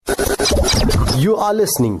You are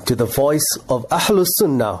listening to the voice of Ahlus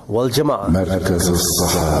Sunnah wal Jama'ah.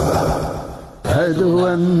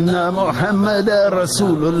 Ashhadu anna Muhammadan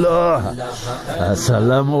Rasulullah.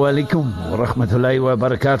 Assalamu alaikum wa rahmatullahi wa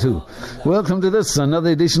barakatuh. Welcome to this, another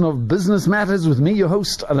edition of Business Matters with me, your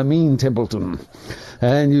host, Alameen Templeton.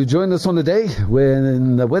 And you join us on a day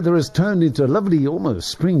when the weather has turned into a lovely, almost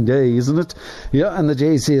spring day, isn't it? Yeah, and the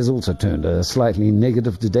JSE has also turned slightly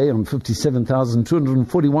negative today on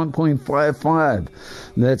 57,241.55.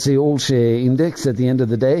 That's the all-share index at the end of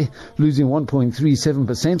the day, losing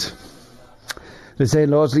 1.37%. They say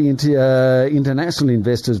largely international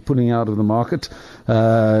investors pulling out of the market.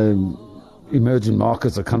 Emerging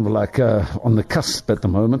markets are kind of like on the cusp at the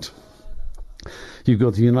moment. You've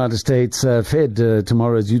got the United States Fed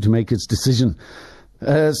tomorrow is due to make its decision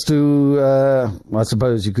as to, I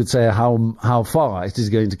suppose you could say, how far it is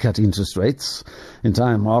going to cut interest rates. The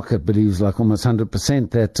entire market believes like almost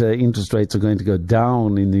 100% that interest rates are going to go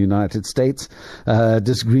down in the United States.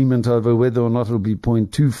 Disagreement over whether or not it will be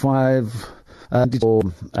 0.25 or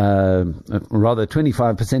rather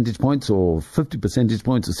 25 percentage points or 50 percentage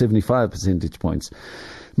points or 75 percentage points.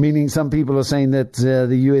 Meaning some people are saying that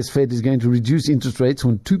the US Fed is going to reduce interest rates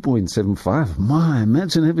from 2.75. My,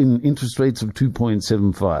 imagine having interest rates of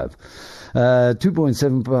 2.75.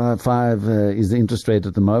 2.75 is the interest rate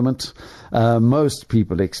at the moment. Most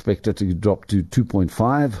people expect it to drop to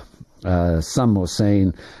 2.5. Some are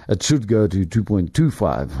saying it should go to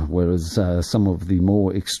 2.25, whereas some of the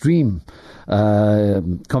more extreme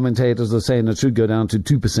commentators are saying it should go down to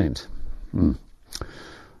 2%.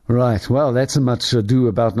 Right, well, that's a much ado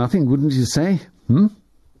about nothing, wouldn't you say? The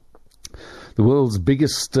world's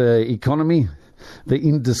biggest economy, the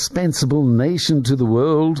indispensable nation to the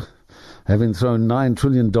world, having thrown $9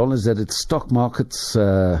 trillion at its stock markets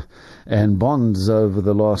and bonds over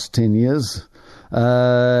the last 10 years,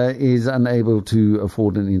 is unable to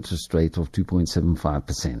afford an interest rate of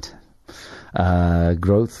 2.75%.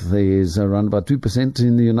 Growth is around about 2%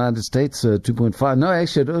 in the United States, 2.5. No,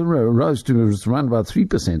 actually, it rose to around about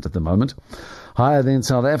 3% at the moment, higher than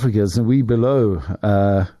South Africa's, and we're below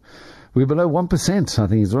 1%. I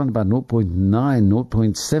think it's around about 0.9,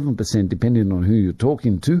 0.7%, depending on who you're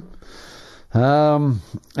talking to.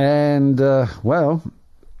 Well,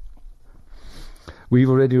 we've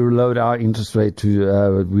already lowered our interest rate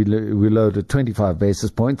to, we lowered 25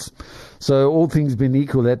 basis points. So all things being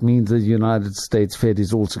equal, that means the United States Fed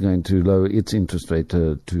is also going to lower its interest rate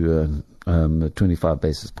to 25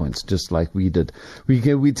 basis points, just like we did.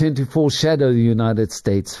 We tend to foreshadow the United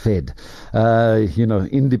States Fed.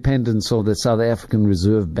 Independence of the South African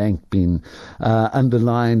Reserve Bank being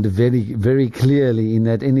underlined very, very clearly in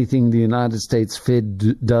that anything the United States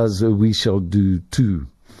Fed does, we shall do too.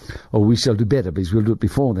 Or we shall do better because we'll do it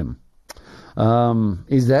before them.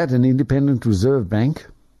 Is that an independent reserve bank?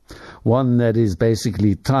 One that is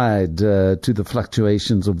basically tied to the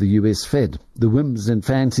fluctuations of the US Fed, the whims and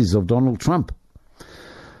fancies of Donald Trump.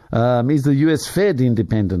 Is the US Fed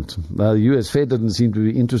independent? The US Fed didn't seem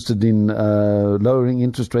to be interested in lowering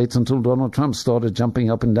interest rates until Donald Trump started jumping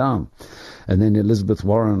up and down. And then Elizabeth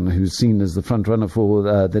Warren, who's seen as the front runner for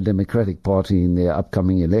the Democratic Party in their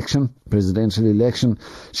upcoming election, presidential election,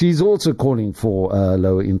 she's also calling for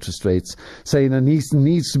lower interest rates, saying it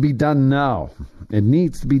needs to be done now. It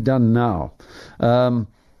needs to be done now. One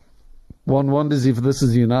wonders if this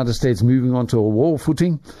is the United States moving onto a war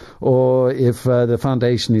footing or if the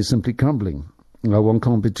foundation is simply crumbling. One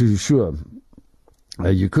can't be too sure.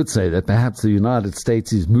 You could say that perhaps the United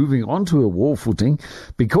States is moving onto a war footing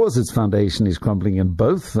because its foundation is crumbling, and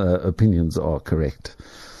both opinions are correct.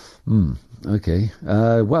 Okay.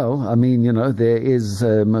 Well, I mean, there is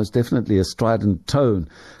most definitely a strident tone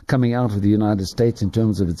coming out of the United States in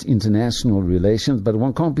terms of its international relations, but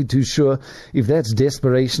one can't be too sure if that's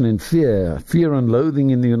desperation and fear and loathing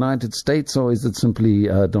in the United States, or is it simply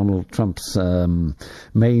Donald Trump's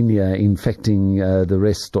mania infecting the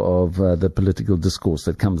rest of the political discourse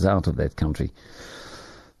that comes out of that country.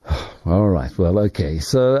 All right, well, okay.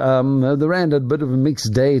 So the rand had a bit of a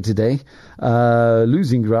mixed day today,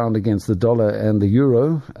 losing ground against the dollar and the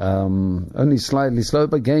euro, only slightly slow,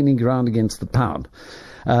 but gaining ground against the pound.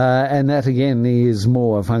 And that, again, is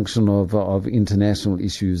more a function of international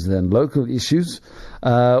issues than local issues,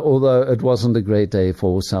 although it wasn't a great day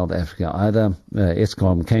for South Africa either.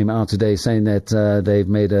 Eskom came out today saying that they've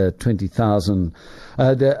made a 20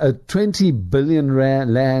 billion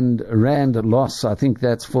rand loss. I think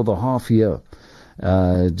that's for the half year.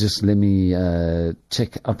 Just let me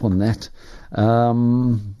check up on that.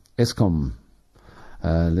 Eskom.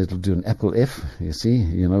 It'll do an Apple F, you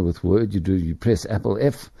see, with Word you press Apple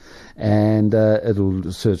F and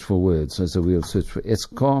it'll search for words. So we'll search for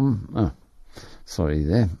Eskom.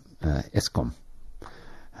 Eskom.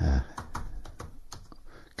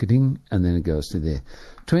 And then it goes to there.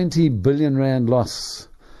 20 billion rand loss.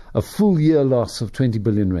 A full year loss of 20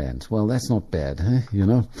 billion rand. Well, that's not bad, huh?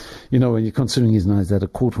 When you're considering is that a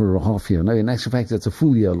quarter or a half year? No, in actual fact, that's a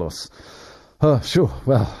full year loss. Oh, sure.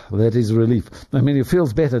 Well, that is a relief. I mean, it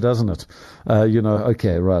feels better, doesn't it?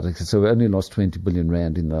 Okay, right. Okay, so we only lost 20 billion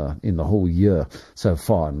rand in the whole year so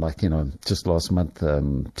far. And just last month,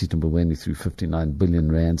 Tito Mboweni threw 59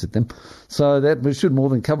 billion rands at them. So that should more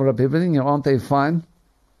than cover up everything. Aren't they fine?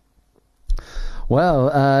 Well,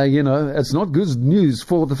 it's not good news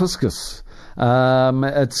for the fiscus.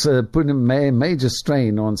 It's put a major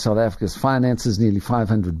strain on South Africa's finances. Nearly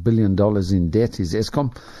 $500 billion in debt is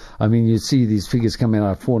Eskom. I mean, you see these figures coming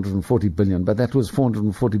out, 440 billion, but that was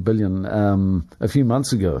 440 billion a few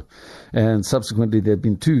months ago. And subsequently, there have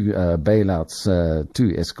been two bailouts to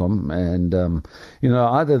Eskom. And,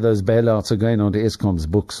 either those bailouts are going onto Eskom's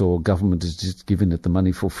books or government is just giving it the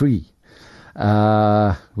money for free.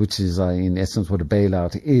 Which is in essence what a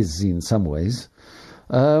bailout is in some ways.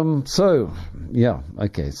 So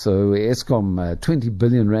Eskom, 20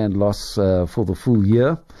 billion rand loss for the full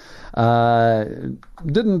year.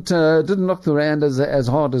 Didn't knock the rand as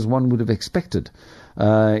hard as one would have expected.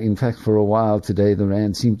 In fact, for a while today, the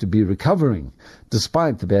rand seemed to be recovering,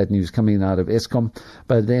 despite the bad news coming out of Eskom.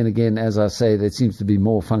 But then again, as I say, that seems to be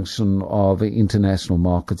more function of international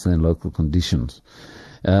markets than local conditions.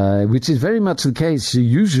 Which is very much the case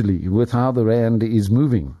usually with how the rand is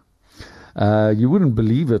moving. You wouldn't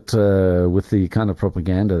believe it with the kind of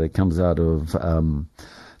propaganda that comes out of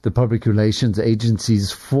the public relations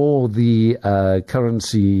agencies for the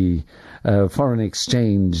currency, foreign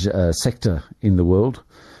exchange sector in the world.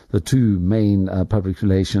 The two main public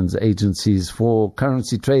relations agencies for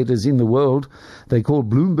currency traders in the world, they call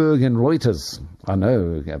Bloomberg and Reuters. I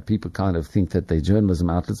know people kind of think that they're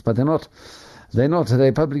journalism outlets, but they're not.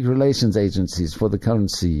 They're public relations agencies for the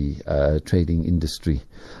currency trading industry.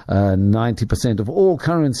 90% of all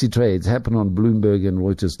currency trades happen on Bloomberg and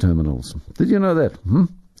Reuters terminals. Did you know that?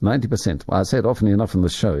 90%. Well, I say it often enough on the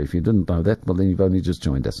show. If you didn't know that, well, then you've only just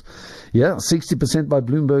joined us. Yeah, 60% by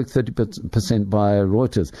Bloomberg, 30% by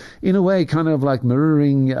Reuters. In a way, kind of like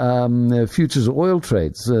mirroring futures oil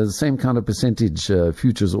trades. The same kind of percentage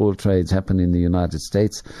futures oil trades happen in the United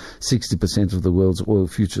States. 60% of the world's oil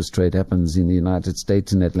futures trade happens in the United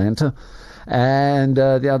States, in Atlanta. And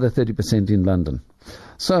the other 30% in London.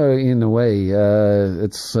 So, in a way,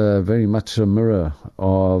 it's very much a mirror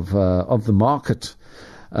of the market.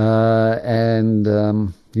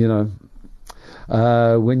 When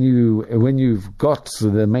you've got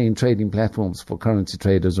the main trading platforms for currency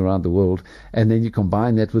traders around the world, and then you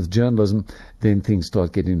combine that with journalism, then things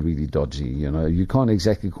start getting really dodgy. You can't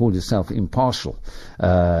exactly call yourself impartial.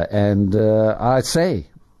 I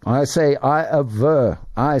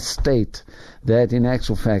state that in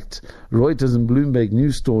actual fact, Reuters and Bloomberg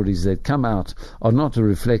news stories that come out are not a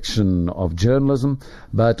reflection of journalism,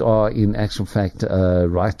 but are in actual fact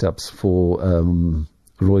write-ups for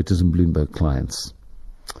Reuters and Bloomberg clients.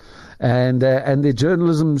 And the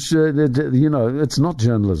journalism, it's not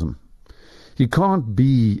journalism. You can't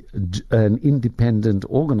be an independent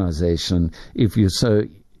organization if you're so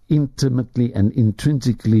intimately and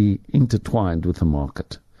intrinsically intertwined with the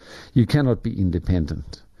market. You cannot be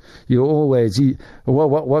independent. You always,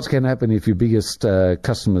 what's going to happen if your biggest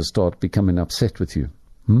customers start becoming upset with you?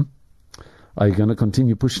 Are you going to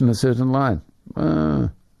continue pushing a certain line?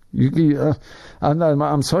 I'm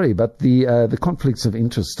sorry, but the conflicts of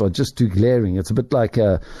interest are just too glaring. It's a bit like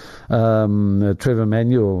Trevor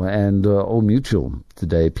Manuel and Old Mutual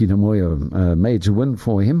today. Peter Moyo, major win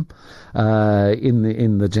for him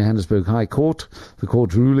in the Johannesburg High Court. The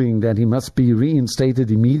court ruling that he must be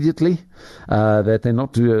reinstated immediately, that they're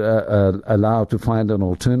not allowed to find an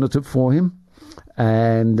alternative for him,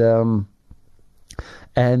 and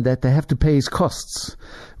that they have to pay his costs,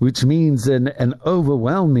 which means an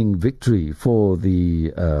overwhelming victory for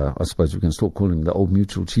the, I suppose we can still call him the Old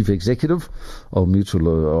Mutual chief executive. Old Mutual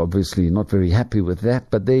are obviously not very happy with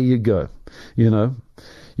that, but there you go. You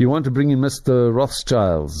want to bring in Mr.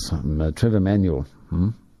 Rothschild's, Trevor Manuel.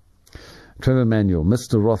 Trevor Manuel,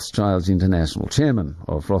 Mr. Rothschild's International, chairman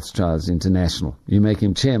of Rothschild's International. You make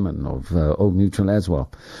him chairman of Old Mutual as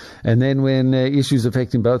well. And then when issues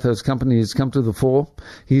affecting both those companies come to the fore,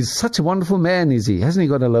 he's such a wonderful man, is he? Hasn't he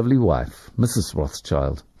got a lovely wife, Mrs.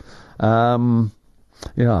 Rothschild?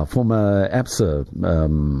 former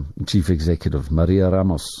ABSA chief executive, Maria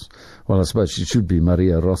Ramos. Well, I suppose she should be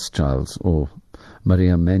Maria Rothschild or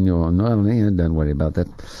Maria Manuel. No, don't worry about that.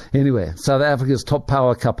 Anyway, South Africa's top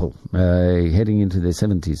power couple heading into their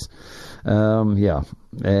 70s.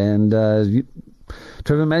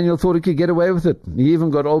 Trevor Manuel thought he could get away with it. He even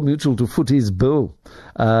got Old Mutual to foot his bill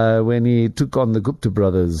when he took on the Gupta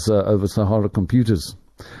brothers over Sahara Computers.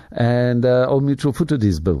 And Old Mutual footed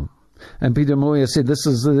his bill. And Peter Moyer said, this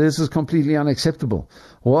is completely unacceptable.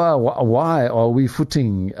 Why are we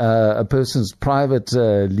footing a person's private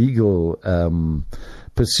legal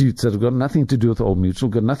pursuits that have got nothing to do with Old Mutual,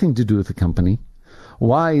 got nothing to do with the company?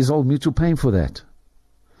 Why is Old Mutual paying for that?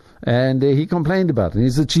 And he complained about it.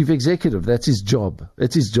 He's the chief executive. That's his job.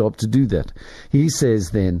 It's his job to do that. He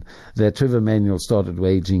says then that Trevor Manuel started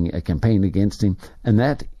waging a campaign against him, and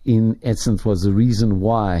that, in essence, was the reason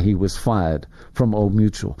why he was fired from Old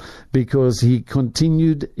Mutual, because he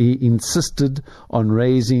insisted on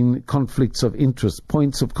raising conflicts of interest,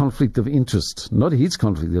 points of conflict of interest, not his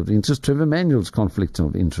conflict of interest, Trevor Manuel's conflict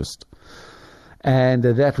of interest. And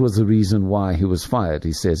that was the reason why he was fired,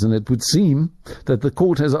 he says. And it would seem that the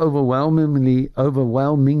court has overwhelmingly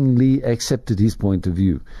accepted his point of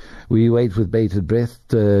view. We wait with bated breath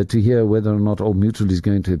to hear whether or not Old Mutual is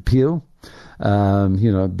going to appeal.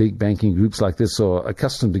 Big banking groups like this are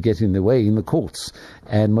accustomed to getting in their way in the courts.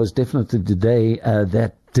 And most definitely today,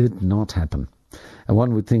 that did not happen. And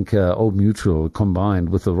one would think Old Mutual combined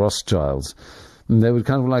with the Rothschilds, and they would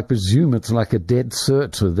kind of like presume it's like a dead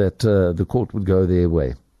cert that the court would go their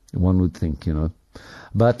way. One would think,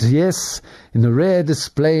 But yes, in a rare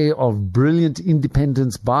display of brilliant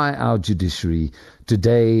independence by our judiciary,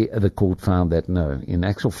 today the court found that no, in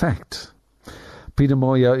actual fact, Peter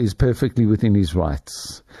Moyer is perfectly within his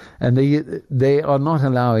rights. And they are not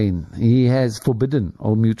allowing, he has forbidden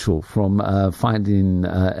Old Mutual from finding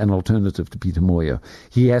an alternative to Peter Moyer.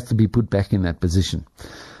 He has to be put back in that position.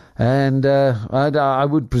 And I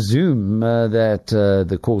would presume that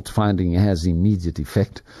the court's finding has immediate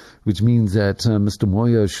effect, which means that Mr.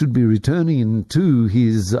 Moyer should be returning to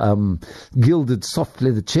his gilded soft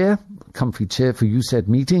leather chair, comfy chair for use at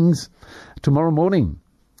meetings, tomorrow morning.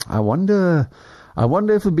 I wonder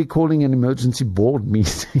if we'll be calling an emergency board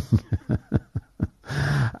meeting.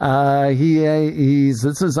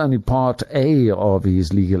 This is only part A of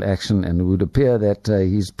his legal action, and it would appear that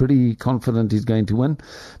he's pretty confident he's going to win,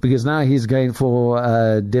 because now he's going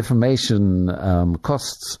for defamation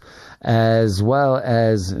costs, as well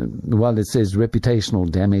as, it says reputational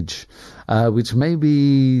damage, which may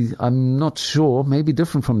be, I'm not sure, may be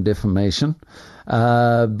different from defamation,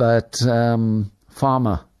 but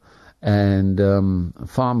pharma, and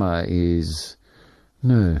pharma is...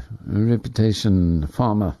 No, reputation,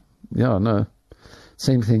 pharma. Yeah, no,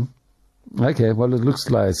 same thing. Okay, well,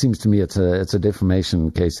 it seems to me it's a defamation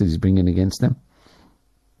case that he's bringing against them.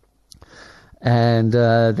 And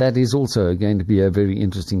that is also going to be a very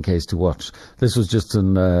interesting case to watch. This was just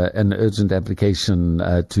an urgent application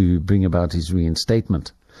to bring about his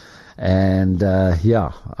reinstatement. And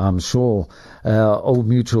I'm sure Old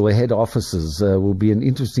Mutual head offices will be an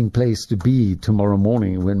interesting place to be tomorrow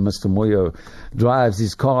morning when Mr. Moyo drives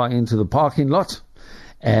his car into the parking lot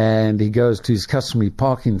and he goes to his customary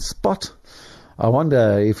parking spot. I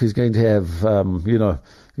wonder if he's going to have, you'll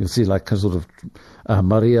see like a sort of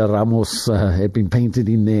Maria Ramos had been painted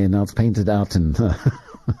in there, now it's painted out, and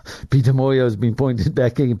Peter Moyo has been painted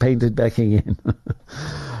back again.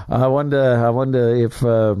 I wonder if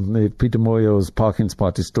Peter Moyo's parking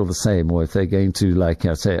spot is still the same, or if they're going to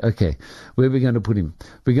say, okay, where are we going to put him?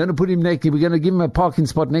 We're going to put him next. We're going to give him a parking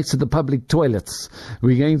spot next to the public toilets.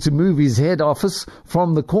 We're going to move his head office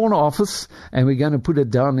from the corner office, and we're going to put it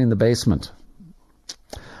down in the basement.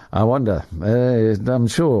 I wonder. I'm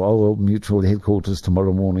sure Old Mutual headquarters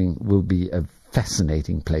tomorrow morning will be a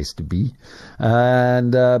fascinating place to be,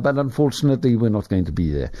 but unfortunately we're not going to be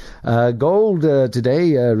there. Gold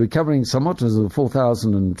today recovering somewhat. It was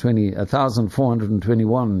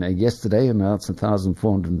 1,421 yesterday, and now it's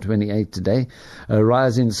 1,428 today,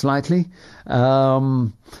 rising slightly.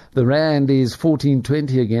 The rand is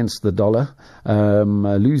 14.20 against the dollar,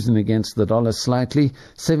 losing against the dollar slightly.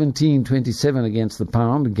 17.27 against the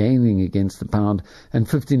pound, gaining against the pound, and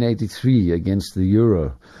 15.83 against the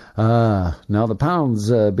euro. Now the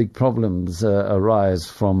pound's big problems arise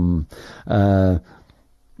from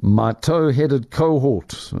my toe-headed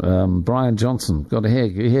cohort, Brian Johnson. Got a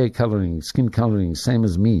hair colouring, skin colouring, same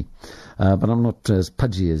as me. But I'm not as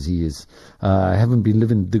pudgy as he is. I haven't been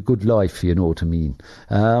living the good life, you know what I mean.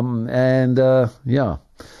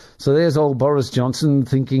 So there's old Boris Johnson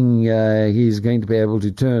thinking he's going to be able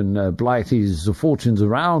to turn Blighty's fortunes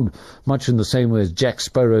around, much in the same way as Jack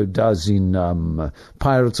Sparrow does in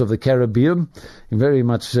Pirates of the Caribbean. Very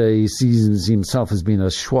much he sees himself as being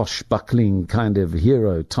a swashbuckling kind of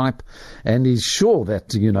hero type, and he's sure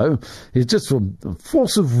that, he's just a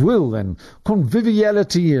force of will and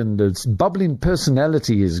conviviality and its bubbling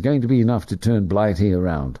personality is going to be enough to turn Blighty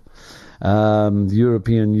around. The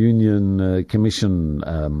European Union Commission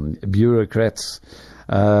bureaucrats,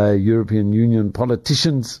 European Union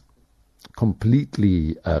politicians,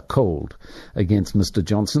 completely cold against Mr.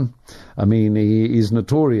 Johnson. I mean, he is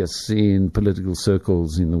notorious in political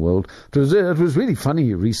circles in the world. It was really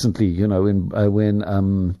funny recently, when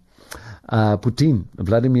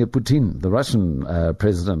Vladimir Putin, the Russian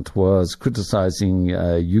president, was criticizing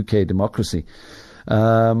UK democracy.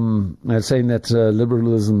 Saying that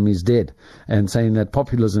liberalism is dead and saying that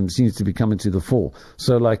populism seems to be coming to the fore.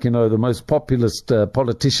 So, the most populist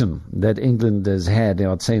politician that England has had,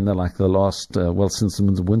 I'd say in the last, since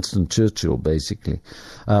Winston Churchill, basically.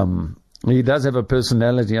 He does have a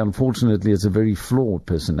personality. Unfortunately, it's a very flawed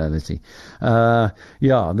personality.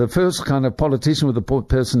 The first kind of politician with a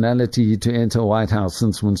personality to enter White House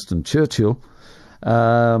since Winston Churchill.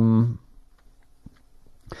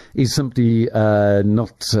 Is simply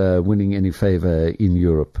not winning any favor in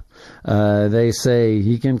Europe. They say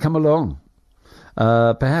he can come along.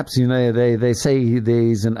 Perhaps, they say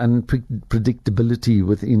there's an unpredictability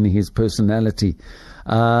within his personality.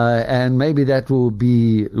 And maybe that will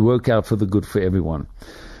work out for the good for everyone.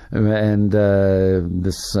 And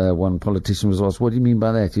this one politician was asked, what do you mean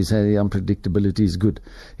by that? You say the unpredictability is good.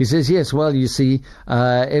 He says, yes, well, you see,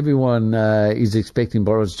 everyone is expecting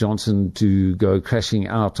Boris Johnson to go crashing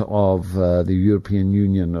out of the European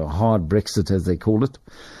Union, a hard Brexit as they call it.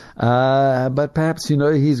 But perhaps,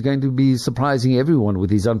 he's going to be surprising everyone with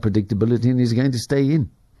his unpredictability and he's going to stay in.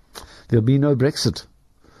 There'll be no Brexit.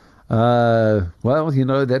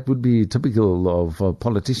 That would be typical of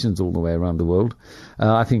politicians all the way around the world.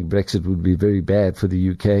 I think Brexit would be very bad for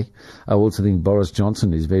the UK. I also think Boris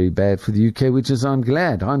Johnson is very bad for the UK, which is I'm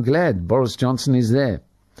glad Boris Johnson is there.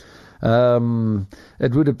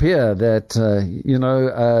 It would appear that,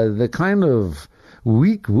 the kind of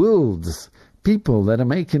weak-willed people that are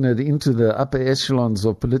making it into the upper echelons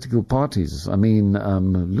of political parties. I mean,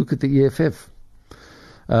 look at the EFF.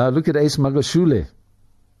 Look at Ace Magashule.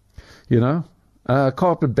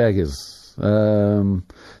 Carpetbaggers.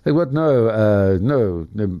 They got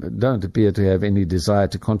they don't appear to have any desire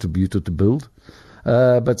to contribute or to build,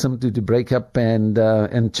 but simply to break up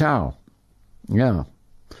and chow. Yeah.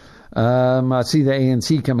 I see the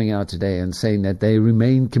ANC coming out today and saying that they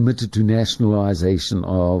remain committed to nationalisation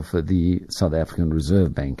of the South African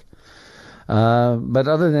Reserve Bank. But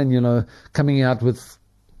other than, coming out with,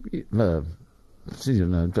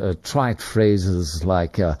 trite phrases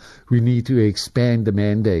like we need to expand the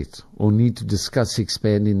mandate or need to discuss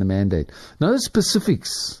expanding the mandate. No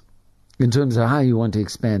specifics in terms of how you want to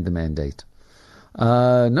expand the mandate.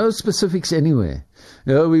 No specifics anywhere.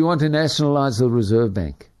 We want to nationalize the Reserve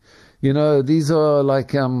Bank. These are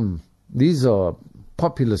these are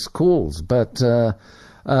populist calls, but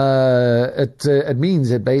it means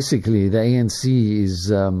that basically the ANC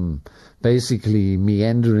is basically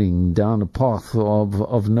meandering down a path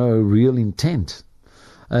of no real intent.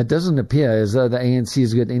 It doesn't appear as though the ANC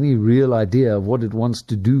has got any real idea of what it wants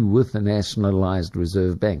to do with the nationalized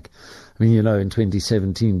Reserve Bank. I mean, in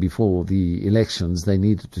 2017, before the elections, they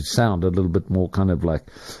needed to sound a little bit more kind of like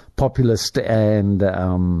populist and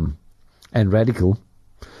radical.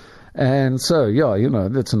 And so,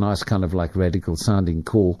 that's a nice kind of like radical sounding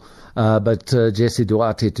call. But Jesse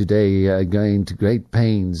Duarte today going to great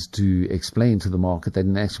pains to explain to the market that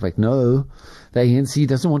in actual fact, no, the ANC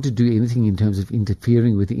doesn't want to do anything in terms of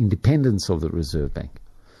interfering with the independence of the Reserve Bank.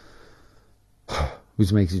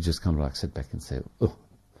 Which makes you just kind of like sit back and say, oh.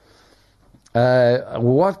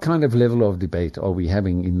 What kind of level of debate are we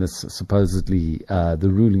having in this supposedly the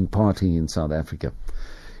ruling party in South Africa?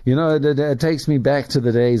 It takes me back to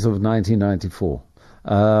the days of 1994.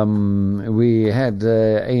 We had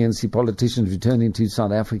ANC politicians returning to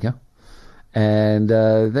South Africa, and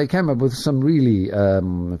they came up with some really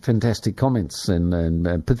fantastic comments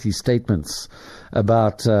and pithy statements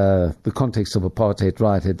about the context of apartheid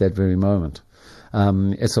right at that very moment.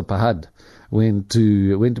 Esa Pahad went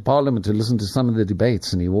to Parliament to listen to some of the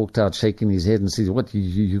debates, and he walked out shaking his head and said, "What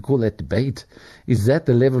you call that debate? Is that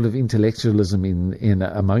the level of intellectualism in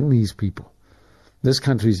among these people? This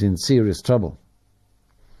country's in serious trouble."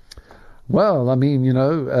 Well, I mean,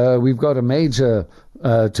 we've got a major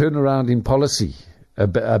turnaround in policy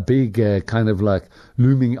a big kind of like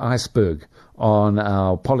looming iceberg on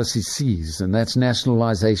our policy seas, and that's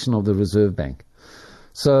nationalization of the Reserve Bank.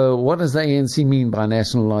 So what does the ANC mean by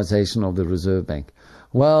nationalization of the Reserve Bank?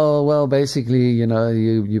 Well, basically,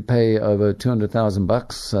 you pay over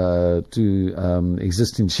 $200,000 to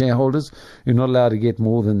existing shareholders. You're not allowed to get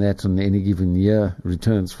more than that on any given year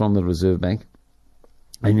returns from the Reserve Bank.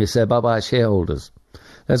 And you say, bye-bye, shareholders.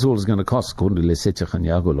 That's all it's going to cost, according to Lesetja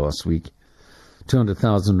Khanyago last week.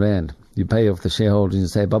 200,000 Rand. You pay off the shareholders and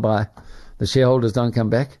say, bye-bye. The shareholders don't come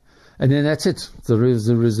back. And then that's it. The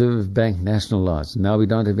Reserve Bank nationalized. Now we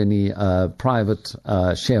don't have any private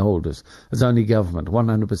shareholders. It's only government,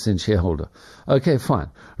 100% shareholder. Okay, fine.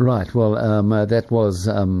 Right. Well, that was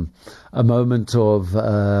a moment of,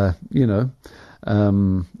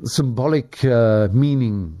 symbolic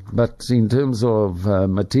meaning. But in terms of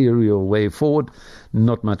material way forward,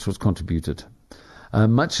 not much was contributed.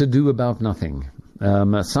 Much ado about nothing.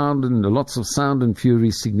 Lots of sound and fury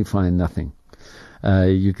signifying nothing.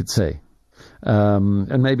 You could say.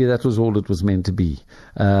 And maybe that was all it was meant to be.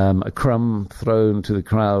 A crumb thrown to the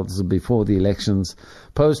crowds before the elections.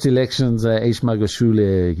 Post-elections, Ace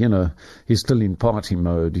Magashule, he's still in party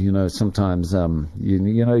mode. Sometimes, when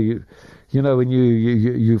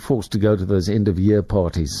you're forced to go to those end-of-year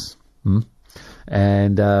parties.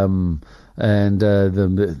 And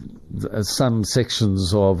some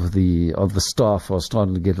sections of the staff are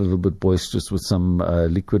starting to get a little bit boisterous with some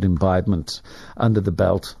liquid imbibement under the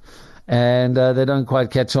belt, and they don't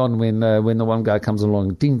quite catch on when the one guy comes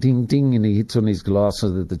along, ding ding ding, and he hits on his glass so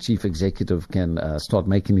that the chief executive can start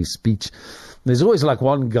making his speech. There's always like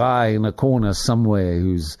one guy in a corner somewhere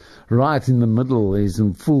who's right in the middle, is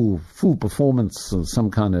in full performance of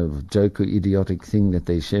some kind of joke or idiotic thing that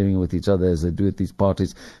they're sharing with each other as they do at these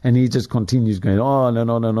parties, and he just continues going on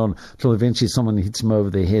and on and on till eventually someone hits him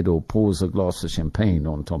over the head or pours a glass of champagne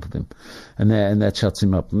on top of him, and that shuts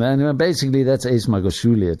him up. And basically that's Ace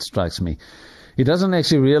Magashule, it strikes me. He doesn't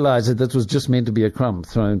actually realize that was just meant to be a crumb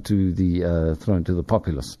thrown to the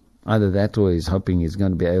populace. Either that, or he's hoping he's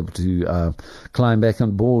going to be able to climb back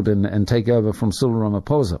on board and take over from Cyril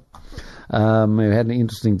Ramaphosa. We had an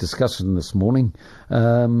interesting discussion this morning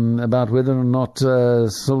about whether or not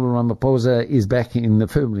Cyril Ramaphosa is back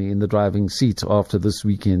firmly in the driving seat after this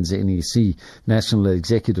weekend's NEC, National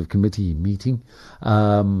Executive Committee meeting.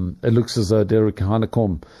 It looks as though Derek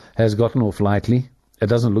Hanekom has gotten off lightly. It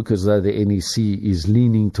doesn't look as though the NEC is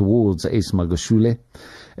leaning towards Ace Magashule.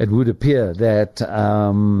 It would appear that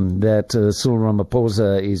Cyril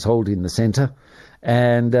Ramaphosa is holding the centre,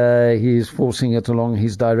 and he is forcing it along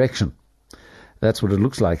his direction. That's what it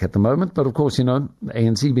looks like at the moment. But of course,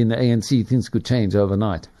 ANC being the ANC, things could change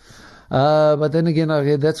overnight. But then again,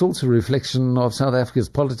 that's also a reflection of South Africa's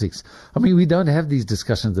politics. I mean, we don't have these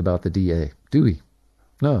discussions about the DA, do we?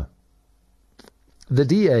 No. The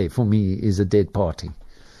DA, for me, is a dead party.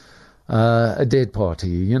 A dead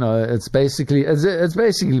party, it's basically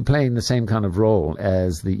playing the same kind of role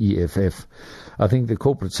as the EFF. I think the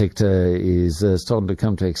corporate sector is starting to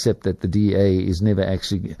come to accept that the DA is never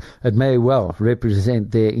actually, it may well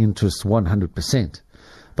represent their interests 100%,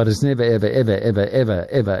 but it's never, ever, ever, ever, ever,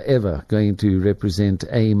 ever, ever going to represent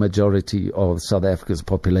a majority of South Africa's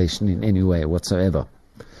population in any way whatsoever.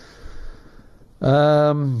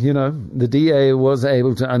 The DA was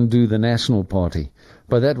able to undo the National Party,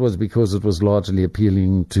 but that was because it was largely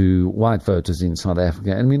appealing to white voters in South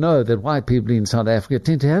Africa. And we know that white people in South Africa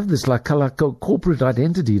tend to have this like corporate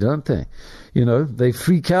identity, don't they? They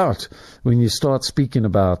freak out when you start speaking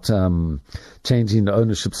about changing the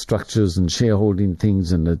ownership structures and shareholding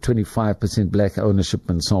things and the 25% black ownership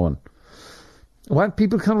and so on. White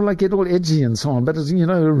people kind of get all edgy and so on, but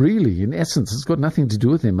really, in essence, it's got nothing to do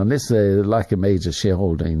with them unless they're like a major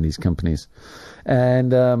shareholder in these companies.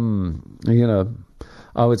 And,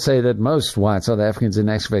 I would say that most white South Africans, in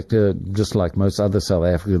actual fact, just like most other South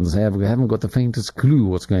Africans, haven't got the faintest clue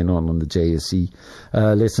what's going on the JSE.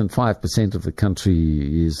 Less than 5% of the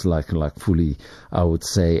country is like fully, I would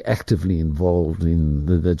say, actively involved in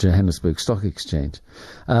the Johannesburg Stock Exchange.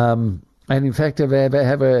 And in fact, have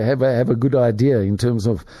a good idea in terms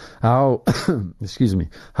of how,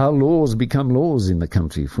 how laws become laws in the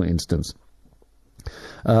country, for instance.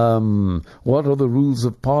 What are the rules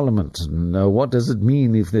of Parliament? And, what does it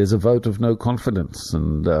mean if there's a vote of no confidence?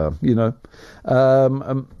 And,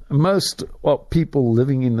 most people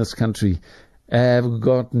living in this country have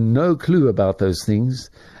got no clue about those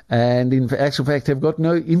things, and in actual fact have got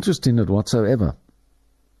no interest in it whatsoever.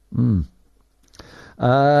 And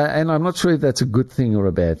I'm not sure if that's a good thing or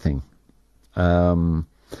a bad thing.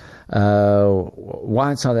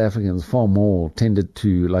 white South Africans far more tended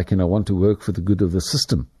to, want to work for the good of the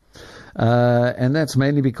system. And that's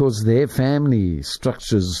mainly because their family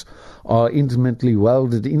structures are intimately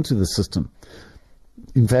welded into the system.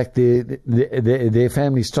 In fact, their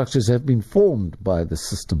family structures have been formed by the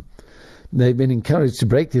system. They've been encouraged to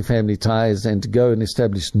break their family ties and to go and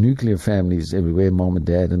establish nuclear families everywhere, mom and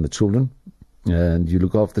dad and the children. And you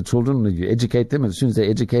look after the children, you educate them, and as soon as they're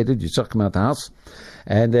educated, you chuck them out the house,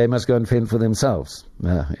 and they must go and fend for themselves,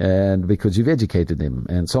 and because you've educated them,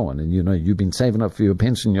 and so on. And you've been saving up for your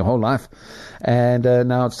pension your whole life, and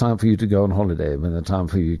now it's time for you to go on holiday. When it's time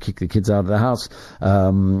for you to kick the kids out of the house,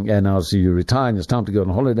 and now as you retire, and it's time to go on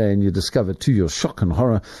holiday, and you discover, to your shock and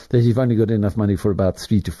horror, that you've only got enough money for about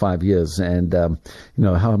 3 to 5 years, and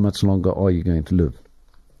how much longer are you going to live?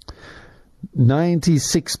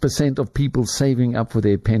 96% of people saving up for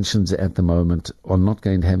their pensions at the moment are not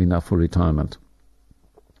going to have enough for retirement.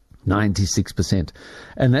 96%.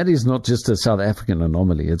 And that is not just a South African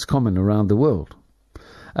anomaly. It's common around the world,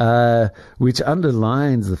 which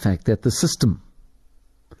underlines the fact that the system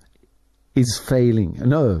is failing.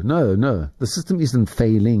 No. The system isn't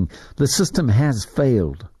failing. The system has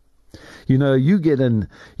failed. You get a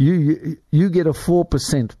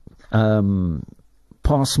 4%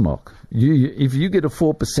 pass mark. If you get a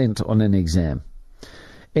 4% on an exam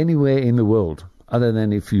anywhere in the world, other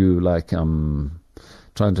than if you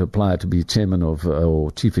trying to apply to be chairman of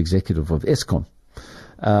or chief executive of Eskom,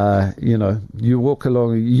 you walk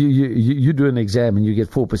along, you do an exam and you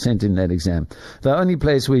get 4% in that exam. The only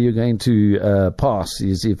place where you're going to pass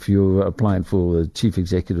is if you're applying for the chief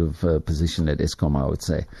executive position at Eskom, I would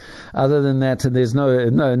say. Other than that, there's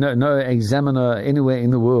no examiner anywhere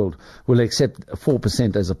in the world will accept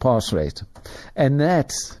 4% as a pass rate, and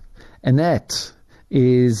that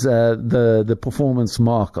is the performance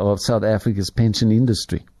mark of South Africa's pension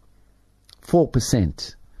industry.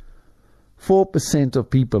 4%. 4% of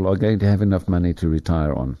people are going to have enough money to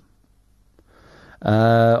retire on.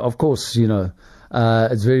 Of course,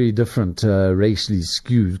 it's very different, racially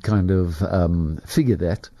skewed kind of figure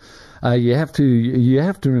that. You have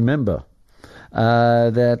to remember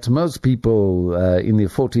that most people in their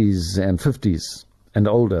 40s and 50s and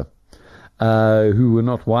older who were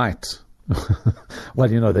not white,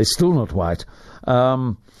 well, they're still not white.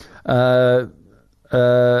 Only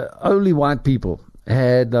white people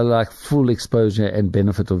had full exposure and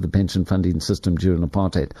benefit of the pension funding system during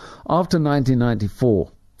apartheid. After 1994,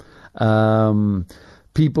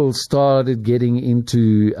 people started getting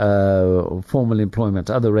into formal employment.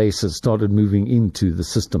 Other races started moving into the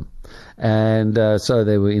system, and so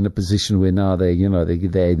they were in a position where now they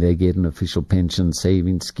get an official pension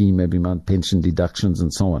saving scheme every month, pension deductions,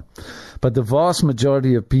 and so on. But the vast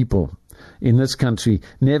majority of people in this country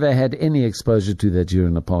never had any exposure to that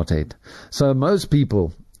during apartheid. So most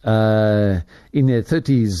people in their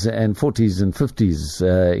 30s and 40s and 50s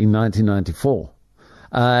in 1994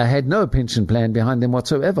 had no pension plan behind them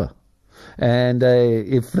whatsoever. And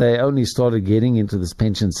if they only started getting into this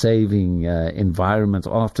pension saving environment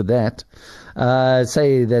after that,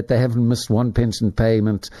 say that they haven't missed one pension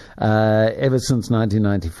payment ever since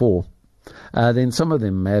 1994, then some of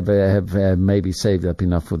them have maybe saved up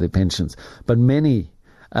enough for their pensions. But many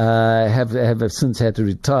have since had to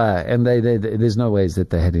retire, and there's no ways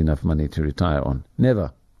that they had enough money to retire on.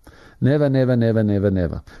 Never.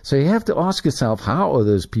 So you have to ask yourself, how are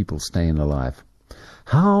those people staying alive?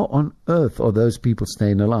 How on earth are those people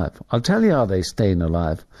staying alive? I'll tell you how they're staying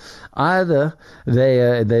alive. Either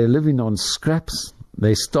they're living on scraps,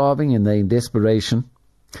 they're starving and they're in desperation.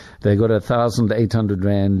 They got 1,800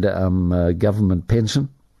 rand government pension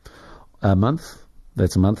a month.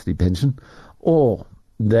 That's a monthly pension. Or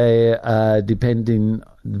they are dependent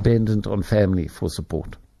on family for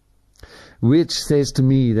support. Which says to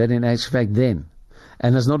me that in actual fact then,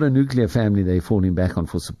 and it's not a nuclear family they're falling back on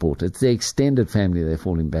for support. It's the extended family they're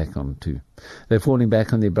falling back on too. They're falling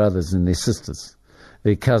back on their brothers and their sisters,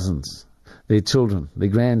 their cousins, their children, their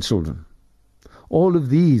grandchildren. All of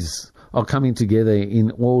these are coming together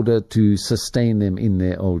in order to sustain them in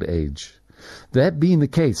their old age. That being the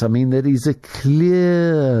case, that is a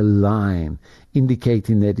clear line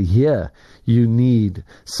indicating that here you need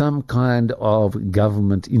some kind of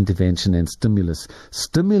government intervention and stimulus.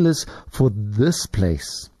 Stimulus for this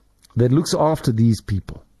place that looks after these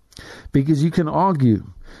people. Because you can argue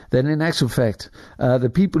that in actual fact, the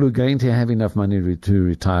people who are going to have enough money to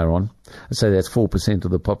retire on, say that's 4%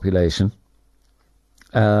 of the population,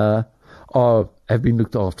 are have been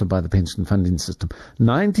looked after by the pension funding system.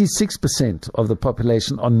 96% of the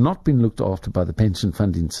population are not being looked after by the pension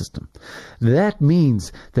funding system. That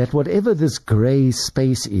means that whatever this grey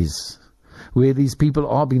space is, where these people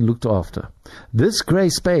are being looked after, this grey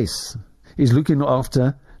space is looking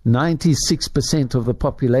after 96% of the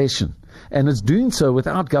population, and it's doing so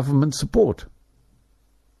without government support.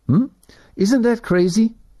 Isn't that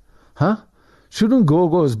crazy? Huh? Shouldn't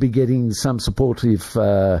Gogos be getting some support if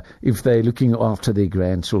they're looking after their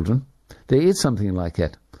grandchildren? There is something like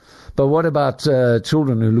that. But what about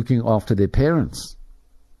children who are looking after their parents?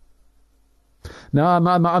 Now,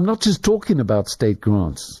 I'm not just talking about state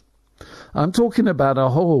grants. I'm talking about a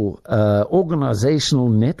whole organizational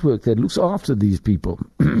network that looks after these people.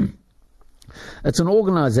 It's an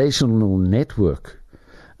organizational network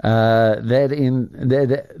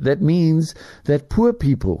that means that poor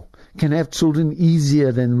people can have children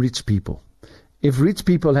easier than rich people. If rich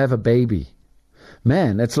people have a baby,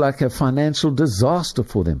 man, it's like a financial disaster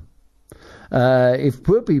for them. If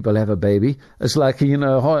poor people have a baby, it's like,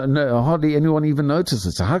 hardly anyone even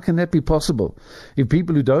notices. How can that be possible? If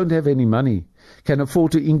people who don't have any money can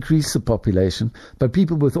afford to increase the population, but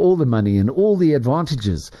people with all the money and all the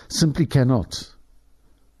advantages simply cannot.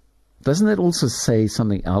 Doesn't that also say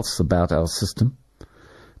something else about our system?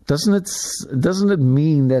 Doesn't it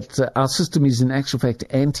mean that our system is in actual fact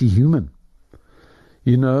anti-human?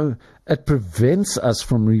 It prevents us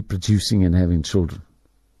from reproducing and having children.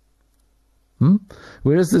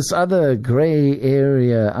 Whereas this other grey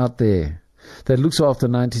area out there that looks after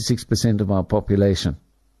 96% of our population.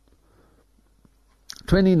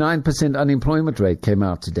 29% unemployment rate came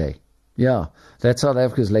out today. Yeah, that's South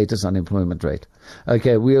Africa's latest unemployment rate.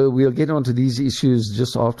 Okay, we'll get onto these issues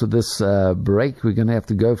just after this break. We're going to have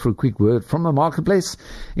to go for a quick word from the marketplace.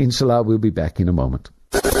 Inshallah, we'll be back in a moment.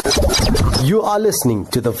 You are listening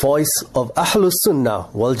to the voice of Ahlus Sunnah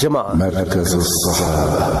wal Jama'ah.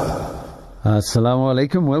 Assalamu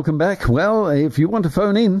alaikum, welcome back. Well, if you want to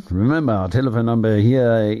phone in, remember our telephone number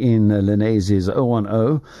here in Linnaeus is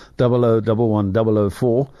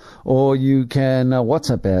 010-0011-004, or you can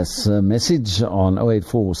WhatsApp us a message on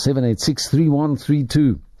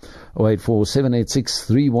 084-786-3132,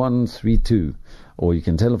 084-786-3132, or you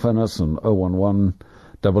can telephone us on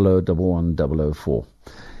 011-0011-004.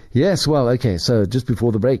 Yes, well, okay, so just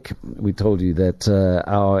before the break, we told you that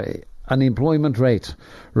our unemployment rate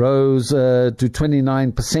rose to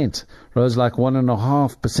 29%, rose like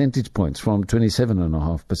 1.5 percentage points from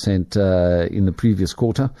 27.5% in the previous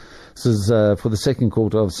quarter. This is for the second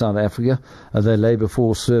quarter of South Africa. The Labour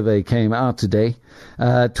Force survey came out today.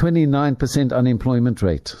 29% unemployment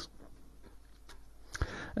rate.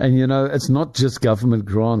 And it's not just government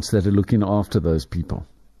grants that are looking after those people.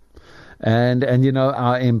 And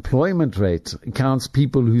our employment rate counts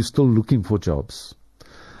people who are still looking for jobs.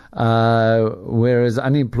 Whereas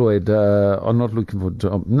unemployed are not looking for a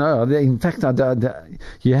job. No, in fact,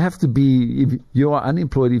 you have to be, if you are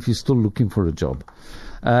unemployed if you're still looking for a job.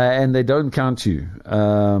 And they don't count you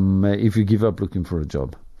if you give up looking for a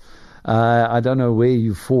job. I don't know where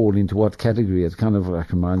you fall, into what category. It kind of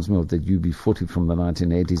like reminds me of that UB40 from the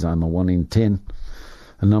 1980s. I'm a 1 in 10,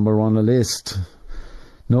 a number on the list.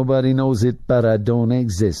 Nobody knows it, but I don't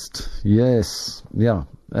exist. Yes, yeah,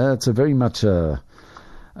 it's a very much a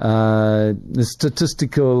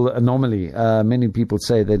statistical anomaly. Many people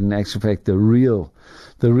say that in actual fact the real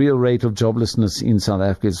rate of joblessness in South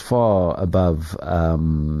Africa is far above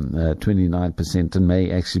 29% and may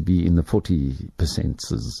actually be in the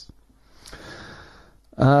 40%.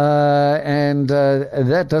 And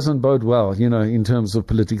that doesn't bode well, in terms of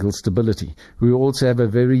political stability. We also have a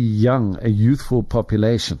very young, a youthful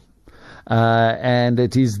population. And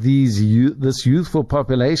it is this youthful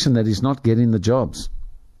population that is not getting the jobs.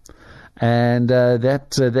 And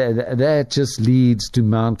that just leads to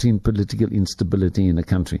mounting political instability in the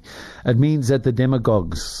country. It means that the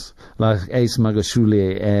demagogues like Ace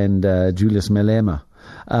Magashule and Julius Malema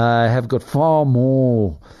have got far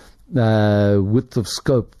more width of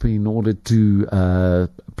scope in order to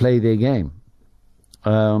play their game.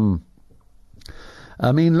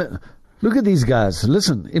 Look at these guys.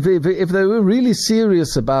 Listen, if they were really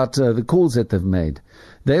serious about the calls that they've made,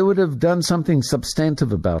 they would have done something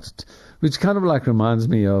substantive about it, which kind of like reminds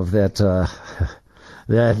me of that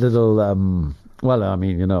that little I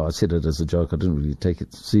said it as a joke. I didn't really take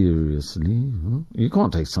it seriously. You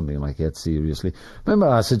can't take something like that seriously. Remember,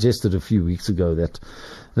 I suggested a few weeks ago that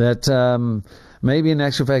maybe in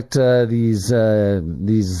actual fact, these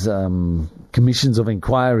commissions of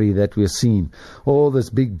inquiry that we're seeing, all this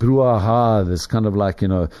big brouhaha, this kind of like,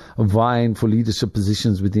 vying for leadership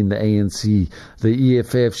positions within the ANC, the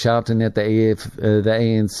EFF shouting at the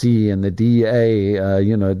ANC, and the DA,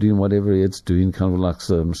 doing whatever it's doing, kind of like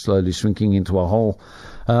slowly shrinking into a hole.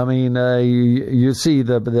 I mean, you see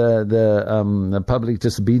the public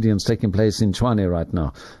disobedience taking place in Tshwane right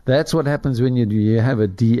now. That's what happens when you have a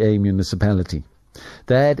DA municipality.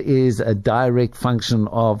 That is a direct function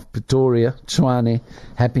of Pretoria, Tshwane,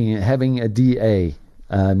 having a DA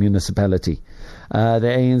municipality. The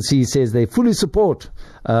ANC says they fully support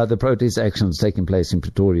the protest actions taking place in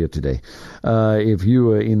Pretoria today. If you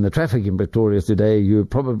were in the traffic in Pretoria today, you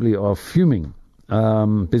probably are fuming.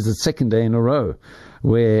 Because it's the second day in a row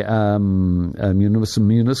where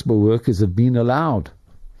municipal workers have been allowed.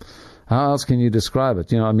 How else can you describe it?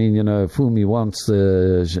 Fool me once,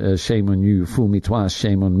 shame on you. Fool me twice,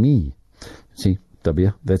 shame on me. See,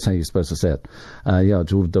 W, that's how you're supposed to say it.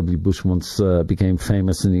 George W. Bush once became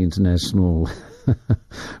famous in the international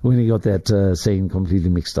when he got that saying completely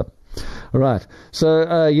mixed up. All right.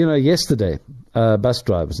 So, yesterday, bus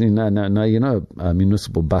drivers,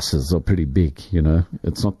 municipal buses are pretty big,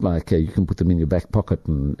 It's not like you can put them in your back pocket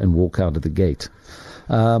and walk out of the gate.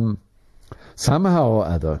 Somehow or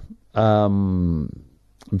other,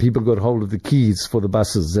 people got hold of the keys for the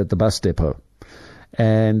buses at the bus depot,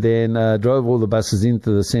 and then drove all the buses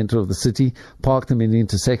into the center of the city, parked them in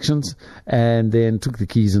intersections, and then took the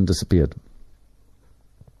keys and disappeared.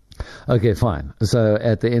 Okay, fine. So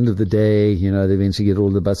at the end of the day, they eventually get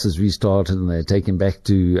all the buses restarted and they're taken back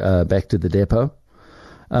to the depot.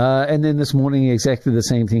 And then this morning, exactly the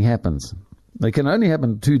same thing happens. It can only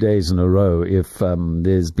happen 2 days in a row if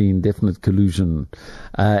there's been definite collusion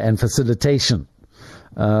and facilitation.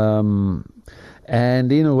 And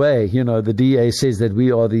in a way, the DA says that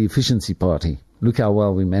we are the efficiency party. Look how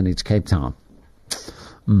well we manage Cape Town.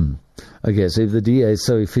 Okay, so if the DA is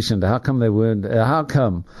so efficient, how come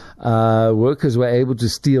workers were able to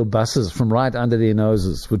steal buses from right under their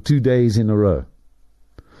noses for 2 days in a row?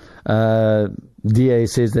 DA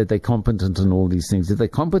says that they're competent and all these things. If they're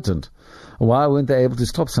competent, why weren't they able to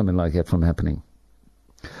stop something like that from happening?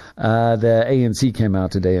 The ANC came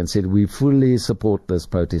out today and said, we fully support this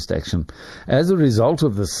protest action. As a result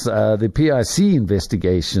of this, the PIC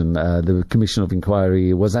investigation, the Commission of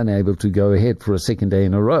Inquiry, was unable to go ahead for a second day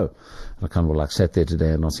in a row. I kind of sat there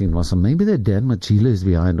today and I was thinking, well, maybe that Dan Machila is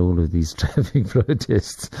behind all of these traffic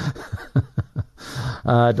protests.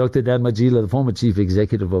 Dr. Dan Machila, the former chief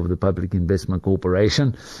executive of the Public Investment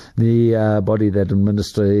Corporation, the body that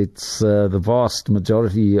administrates the vast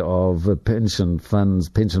majority of pension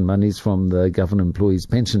monies from the government employees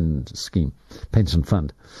pension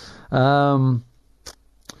fund. So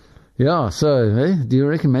do you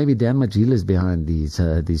reckon maybe Dan Machila is behind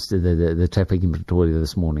the traffic in Pretoria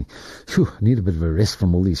this morning? Phew, I need a bit of a rest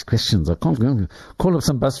from all these questions. I can't go call up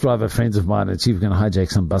some bus driver friends of mine and see if we can hijack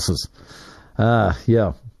some buses. Well,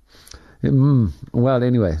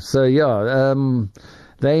 anyway, so the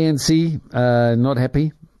ANC not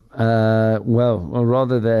happy.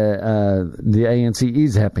 Rather the ANC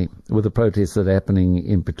is happy with the protests that are happening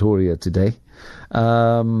in Pretoria today.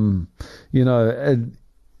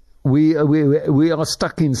 We are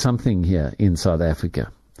stuck in something here in South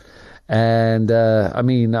Africa. And,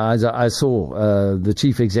 I saw the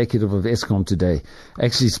chief executive of Eskom today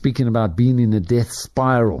actually speaking about being in a death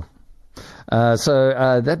spiral.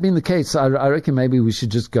 That being the case, I reckon maybe we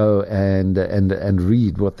should just go and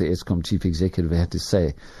read what the Eskom chief executive had to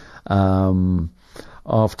say after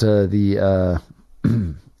the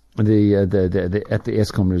at the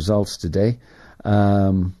Eskom results today.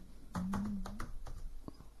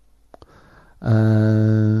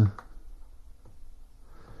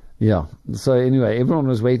 So anyway, everyone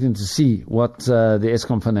was waiting to see what the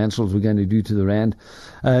Eskom financials were going to do to the rand.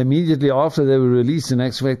 Immediately after they were released, in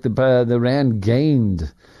actual fact, the rand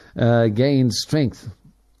gained strength.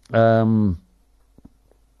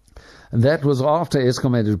 That was after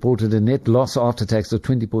Eskom had reported a net loss after tax of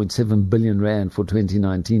 20.7 billion rand for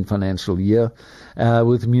 2019 financial year,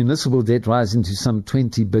 with municipal debt rising to some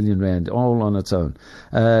 20 billion rand, all on its own.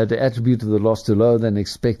 The attribute of the loss to lower than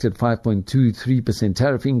expected 5.23%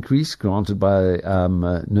 tariff increase granted by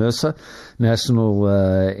NERSA, National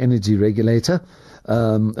Energy Regulator,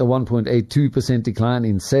 a 1.82% decline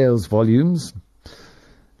in sales volumes,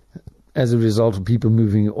 as a result of people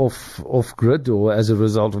moving off grid, or as a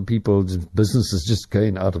result of businesses just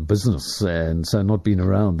going out of business and so not being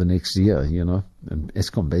around the next year, and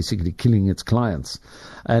Eskom basically killing its clients.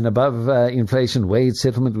 And above inflation wage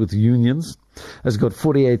settlement with unions has got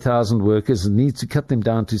 48,000 workers and needs to cut them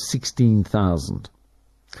down to 16,000.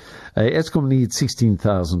 Eskom needs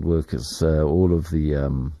 16,000 workers. All of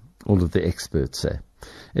the experts say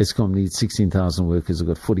Eskom needs 16,000 workers. They've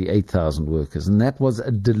got 48,000 workers, and that was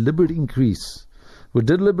a deliberate increase. We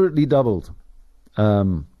deliberately doubled.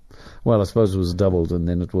 Well, I suppose it was doubled, and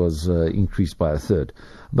then it was increased by a third.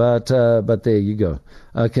 But there you go.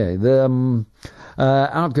 Okay, the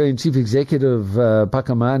outgoing chief executive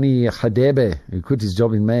Pakamani Hadebe, who quit his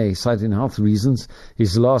job in May, citing health reasons.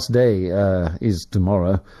 His last day is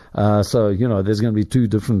tomorrow. So there's going to be two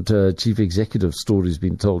different chief executive stories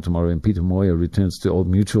being told tomorrow. And Peter Moyer returns to Old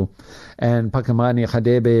Mutual, and Pakamani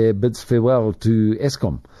Hadebe bids farewell to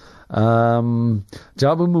Eskom.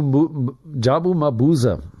 Jabu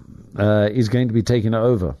Mabuza is going to be taken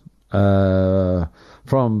over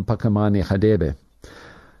from Pakamani Hadebe,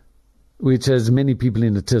 which has many people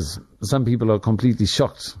in it. Some people are completely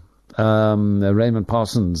shocked. Raymond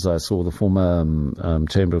Parsons, I saw, the former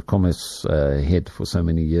Chamber of Commerce head for so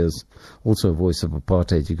many years, also a voice of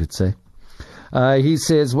apartheid, you could say. He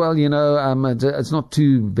says, well, it's not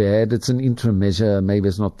too bad. It's an interim measure. Maybe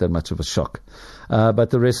it's not that much of a shock.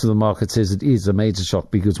 But the rest of the market says it is a major shock,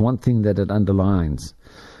 because one thing that it underlines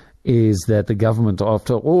is that the government,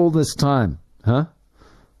 after all this time,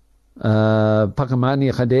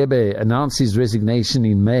 Pakamani Hadebe announced his resignation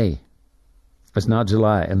in May. It's now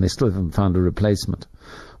July, and they still haven't found a replacement.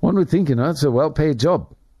 One would think, it's a well-paid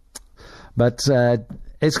job. But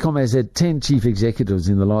Eskom has had 10 chief executives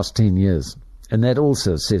in the last 10 years, and that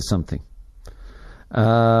also says something.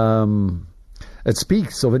 It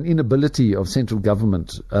speaks of an inability of central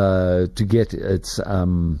government to get its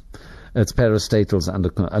parastatals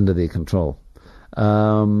under their control.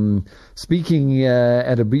 Speaking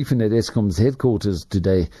at a briefing at Eskom's headquarters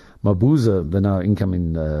today, Mabuza, the now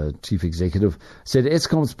incoming chief executive, said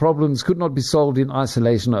Eskom's problems could not be solved in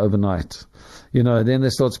isolation overnight. Then they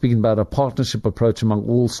start speaking about a partnership approach among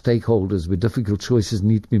all stakeholders where difficult choices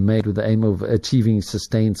need to be made with the aim of achieving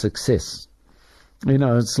sustained success.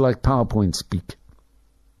 It's like PowerPoint speak.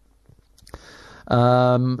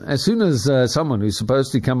 As soon as someone who's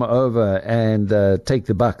supposed to come over and take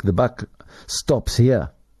the buck stops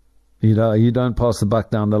here. You don't pass the buck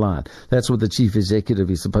down the line. That's what the chief executive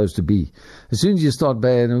is supposed to be. As soon as you start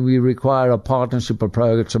banning, we require a partnership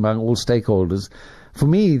approach among all stakeholders. For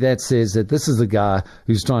me, that says that this is the guy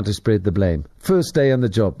who's trying to spread the blame. First day on the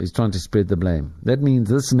job, he's trying to spread the blame. That means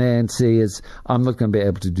this man says, I'm not going to be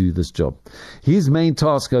able to do this job. His main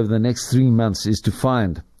task over the next 3 months is to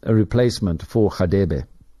find a replacement for Hadebe.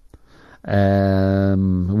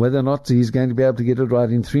 Whether or not he's going to be able to get it right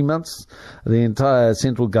in 3 months, the entire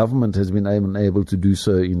central government has been able to do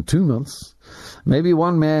so in 2 months. Maybe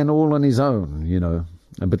one man all on his own,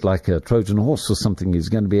 a bit like a Trojan horse or something, is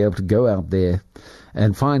going to be able to go out there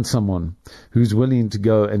and find someone who's willing to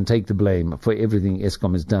go and take the blame for everything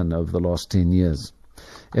Eskom has done over the last 10 years.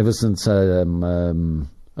 Ever since it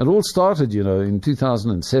all started, in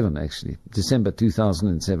 2007, actually. December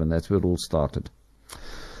 2007, that's where it all started.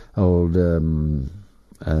 Old,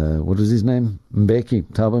 what is his name?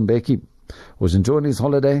 Thabo Mbeki, was enjoying his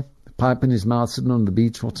holiday, pipe in his mouth, sitting on the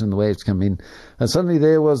beach, watching the waves come in. And suddenly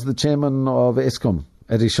there was the chairman of Eskom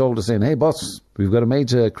at his shoulder saying, hey boss, we've got a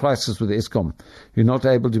major crisis with Eskom. You're not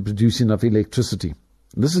able to produce enough electricity.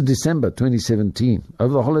 This is December 2017,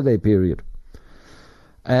 over the holiday period.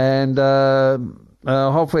 And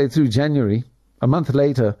halfway through January, a month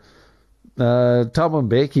later, Thabo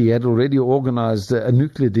Mbeki had already organized a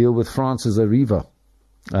nuclear deal with France's Arriva.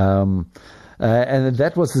 And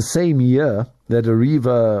that was the same year that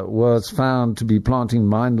Arriva was found to be planting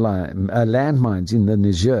landmines in the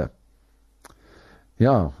Niger.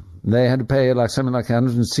 Yeah, they had to pay something like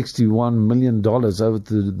 $161 million over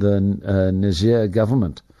to the Niger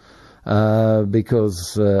government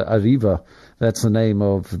because Arriva, that's the name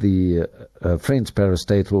of the French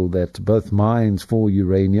parastatal that both mines for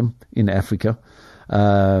uranium in Africa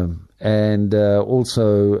and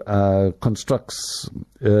also constructs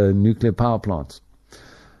nuclear power plants.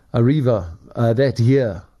 Arriva that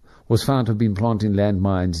year was found to have been planting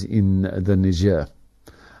landmines in the Niger,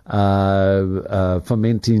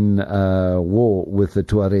 fomenting war with the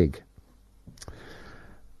Tuareg.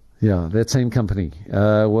 Yeah, that same company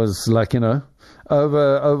was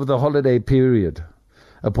over the holiday period,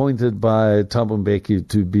 appointed by Thabo Mbeki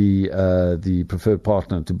to be the preferred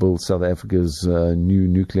partner to build South Africa's new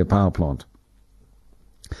nuclear power plant.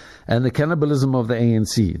 And the cannibalism of the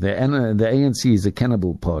ANC. The ANC is a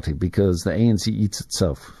cannibal party because the ANC eats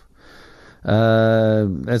itself.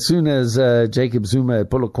 As soon as Jacob Zuma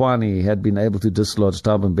at Polokwane had been able to dislodge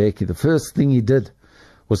Thabo Mbeki, the first thing he did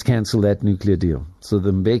was cancel that nuclear deal. So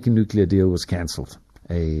the Mbeki nuclear deal was cancelled.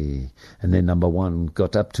 And then number one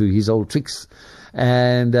got up to his old tricks.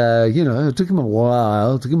 And, it took him a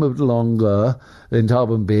while, took him a bit longer than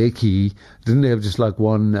Thabo Mbeki. Didn't have just like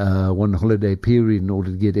one holiday period in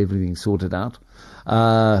order to get everything sorted out.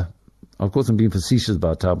 Of course, I'm being facetious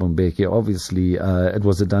about Thabo Mbeki. Obviously, it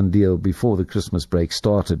was a done deal before the Christmas break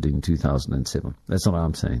started in 2007. That's not what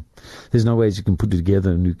I'm saying. There's no ways you can put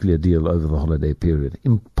together a nuclear deal over the holiday period.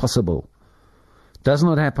 Impossible. Does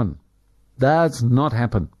not happen. Does not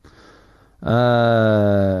happen. Old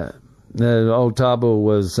Thabo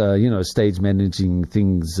was, stage managing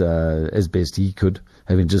things as best he could,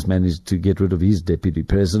 having just managed to get rid of his deputy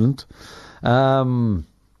president.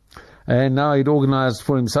 And now he'd organized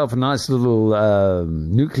for himself a nice little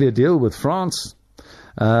nuclear deal with France.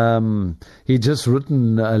 He'd just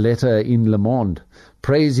written a letter in Le Monde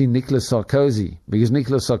praising Nicolas Sarkozy, because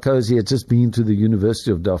Nicolas Sarkozy had just been to the University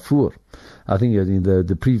of Darfur. I think in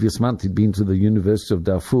the previous month he'd been to the University of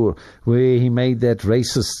Darfur, where he made that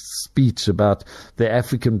racist speech about the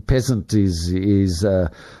African peasant is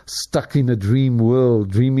stuck in a dream world,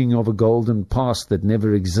 dreaming of a golden past that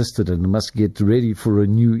never existed, and must get ready for a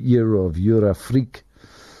new era of Eurafrique.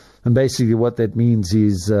 And basically what that means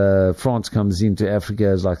is France comes into Africa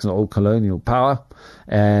as like an old colonial power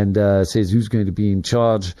and says who's going to be in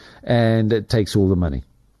charge, and it takes all the money.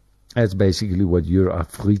 That's basically what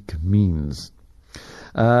Eurafrique means.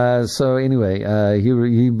 So anyway,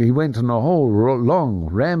 he went on a whole long,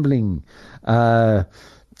 rambling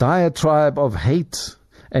diatribe of hate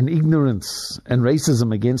and ignorance and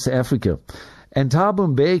racism against Africa. And Thabo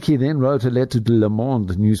Mbeki then wrote a letter to Le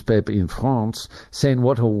Monde newspaper in France saying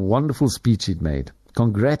what a wonderful speech he'd made,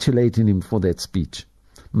 congratulating him for that speech.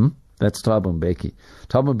 That's Thabo Mbeki.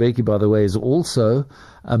 Thabo Mbeki, by the way, is also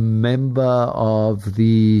a member of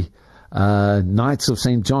the Knights of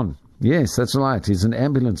St. John. Yes, that's right. He's an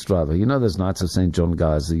ambulance driver. You know those Knights of St. John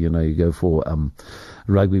guys, you go for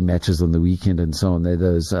rugby matches on the weekend and so on. They're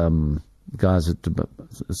those guys that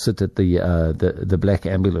sit at the black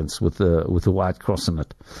ambulance with the white cross on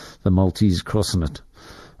it, the Maltese cross on it.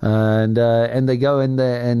 And they go in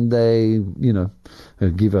there and they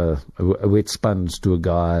give a wet sponge to a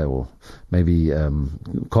guy, or maybe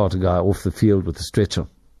cart a guy off the field with a stretcher.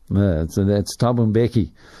 So that's Thabo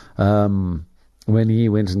Mbeki. When he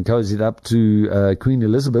went and cozied up to Queen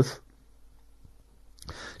Elizabeth,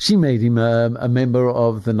 she made him a member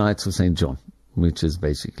of the Knights of St. John, which is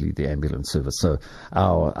basically the ambulance service. So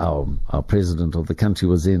our president of the country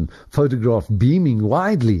was in photographed beaming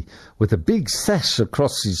widely with a big sash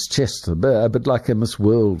across his chest, a bit like a Miss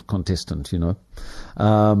World contestant,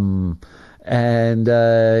 and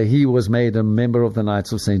he was made a member of the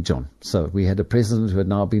Knights of St. John. So we had a president who had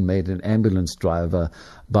now been made an ambulance driver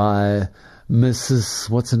by Mrs.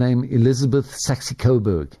 what's her name? Elizabeth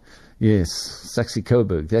Saxe-Coburg. Yes,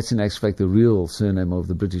 Saxe-Coburg. That's in actual fact the real surname of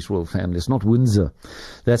the British royal family. It's not Windsor.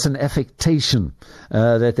 That's an affectation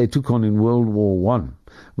that they took on in World War I,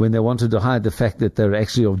 when they wanted to hide the fact that they're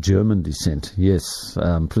actually of German descent. Yes,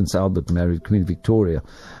 Prince Albert married Queen Victoria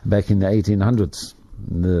back in the 1800s.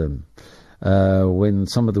 When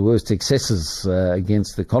some of the worst excesses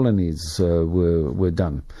against the colonies were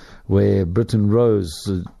done, where Britain rose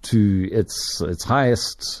to its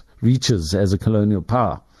highest reaches as a colonial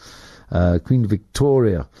power. Queen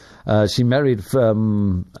Victoria, she married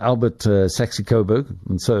Albert Saxe-Coburg,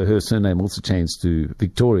 and so her surname also changed to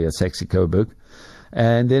Victoria Saxe-Coburg.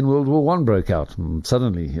 And then World War I broke out. And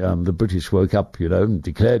suddenly, the British woke up, and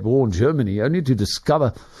declared war on Germany, only to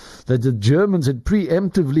discover that the Germans had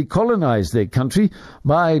preemptively colonized their country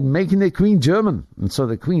by making their queen German. And so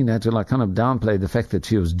the queen had to kind of downplay the fact that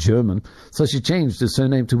she was German. So she changed her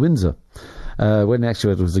surname to Windsor. When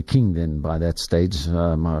actually it was a king then by that stage.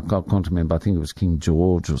 I can't remember. I think it was King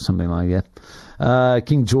George or something like that.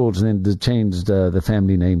 King George then changed the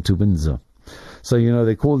family name to Windsor. So,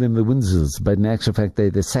 they call them the Windsors, but in actual fact, they're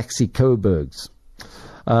the Saxe-Coburgs.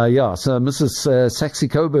 So Mrs.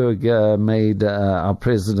 Saxe-Coburg made our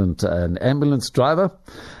president an ambulance driver,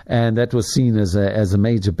 and that was seen as a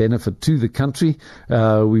major benefit to the country.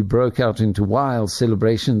 We broke out into wild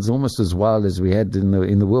celebrations, almost as wild as we had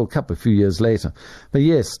in the World Cup a few years later. But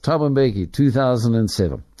yes, Thabo Mbeki,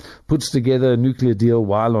 2007, puts together a nuclear deal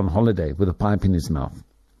while on holiday with a pipe in his mouth.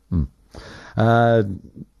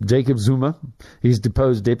 Jacob Zuma, his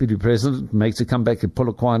deposed deputy president, makes a comeback at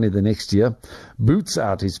Polokwane the next year, boots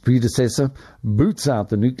out his predecessor, boots out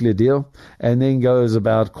the nuclear deal, and then goes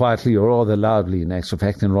about quietly, or rather loudly in actual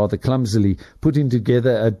fact, and rather clumsily, putting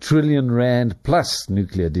together a R1 trillion plus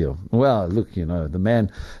nuclear deal. Well, look,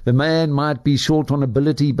 the man might be short on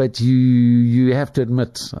ability, but you have to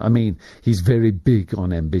admit, he's very big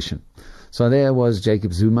on ambition. So there was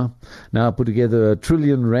Jacob Zuma. Now put together a R1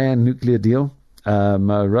 trillion nuclear deal.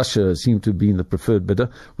 Russia seemed to have been the preferred bidder,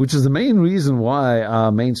 which is the main reason why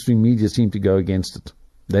our mainstream media seemed to go against it.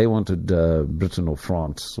 They wanted Britain or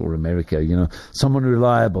France or America, someone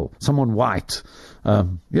reliable, someone white. But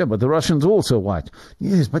the Russians are also white.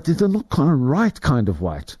 Yes, but they're not right kind of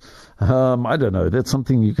white. I don't know. That's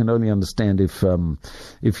something you can only understand if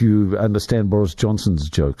you understand Boris Johnson's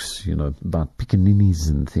jokes, about pickaninnies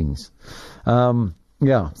and things.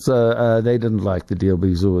 So they didn't like the deal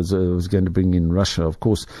because it was going to bring in Russia. Of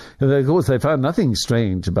course, they found nothing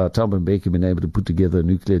strange about Thabo Mbeki being able to put together a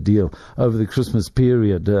nuclear deal over the Christmas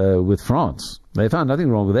period with France. They found nothing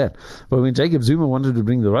wrong with that. But when Jacob Zuma wanted to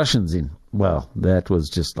bring the Russians in, well, that was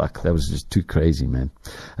just too crazy, man.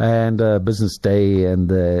 And Business Day and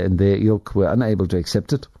their ilk were unable to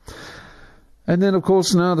accept it. And then, of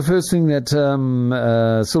course, now the first thing that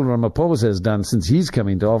Cyril Ramaphosa has done since he's come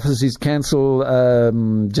into office is cancel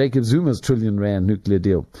Jacob Zuma's R1 trillion nuclear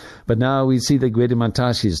deal. But now we see that Gwede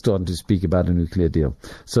Mantashe is starting to speak about a nuclear deal.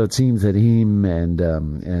 So it seems that him and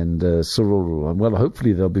Cyril, well,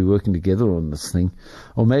 hopefully they'll be working together on this thing.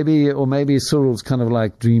 Or maybe Cyril's kind of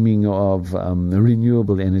like dreaming of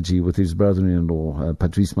renewable energy with his brother-in-law,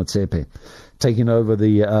 Patrice Motsepe, taking over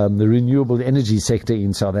the renewable energy sector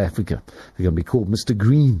in South Africa. They're going to be called Mr.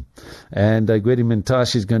 Green. And Gwede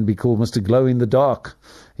Mantashe is going to be called Mr. Glow in the Dark.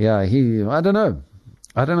 Yeah, I don't know.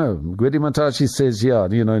 Gwede Mantashe says,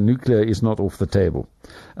 nuclear is not off the table.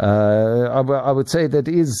 I would say that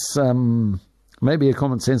is maybe a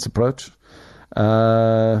common sense approach.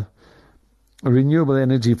 Renewable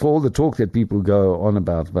energy, for all the talk that people go on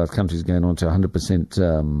about countries going on to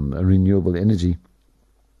 100% renewable energy,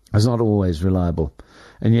 is not always reliable,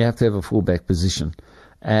 and you have to have a fallback position.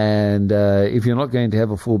 And if you're not going to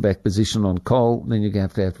have a fallback position on coal, then you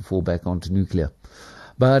have to fall back onto nuclear.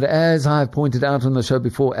 But as I've pointed out on the show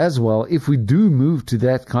before as well, if we do move to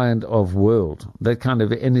that kind of world, that kind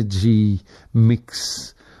of energy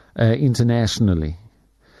mix internationally,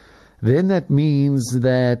 then that means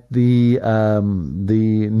that the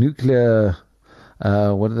nuclear,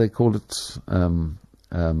 what do they call it?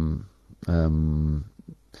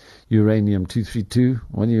 Uranium 232.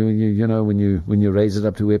 When you raise it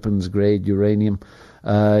up to weapons grade uranium,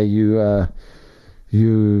 you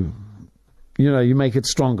make it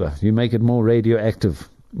stronger. You make it more radioactive.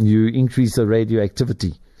 You increase the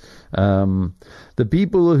radioactivity. The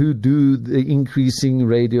people who do the increasing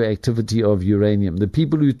radioactivity of uranium, the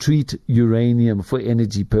people who treat uranium for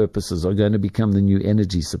energy purposes, are going to become the new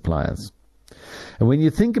energy suppliers. And when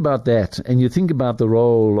you think about that, and you think about the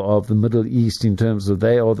role of the Middle East in terms of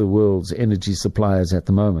they are the world's energy suppliers at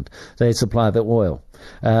the moment. They supply the oil.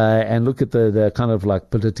 And look at the kind of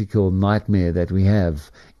like political nightmare that we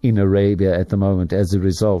have in Arabia at the moment as a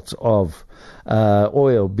result of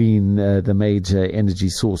oil being the major energy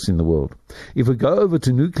source in the world. If we go over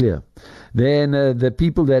to nuclear, then the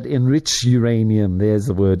people that enrich uranium, there's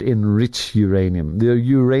the word, enrich uranium. The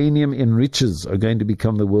uranium enrichers are going to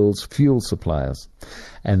become the world's fuel suppliers.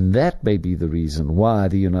 And that may be the reason why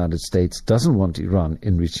the United States doesn't want Iran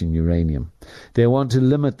enriching uranium. They want to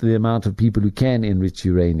limit the amount of people who can enrich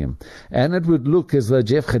uranium. And it would look as though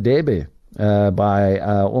Jeff Radebe, by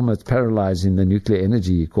almost paralyzing the Nuclear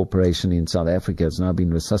Energy Corporation in South Africa, has now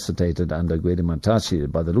been resuscitated under Gwede Mantashe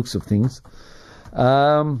by the looks of things.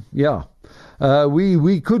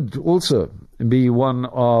 We could also be one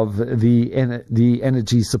of the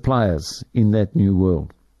energy suppliers in that new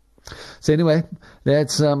world. So anyway,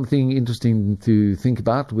 that's something interesting to think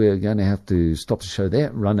about. We're going to have to stop the show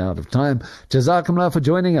there, run out of time. Jazakumullah for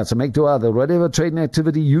joining us, and make dua that whatever trading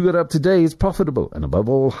activity you got up today is profitable and above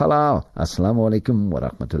all halal. Assalamu alaikum wa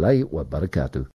rahmatullahi wa barakatuh.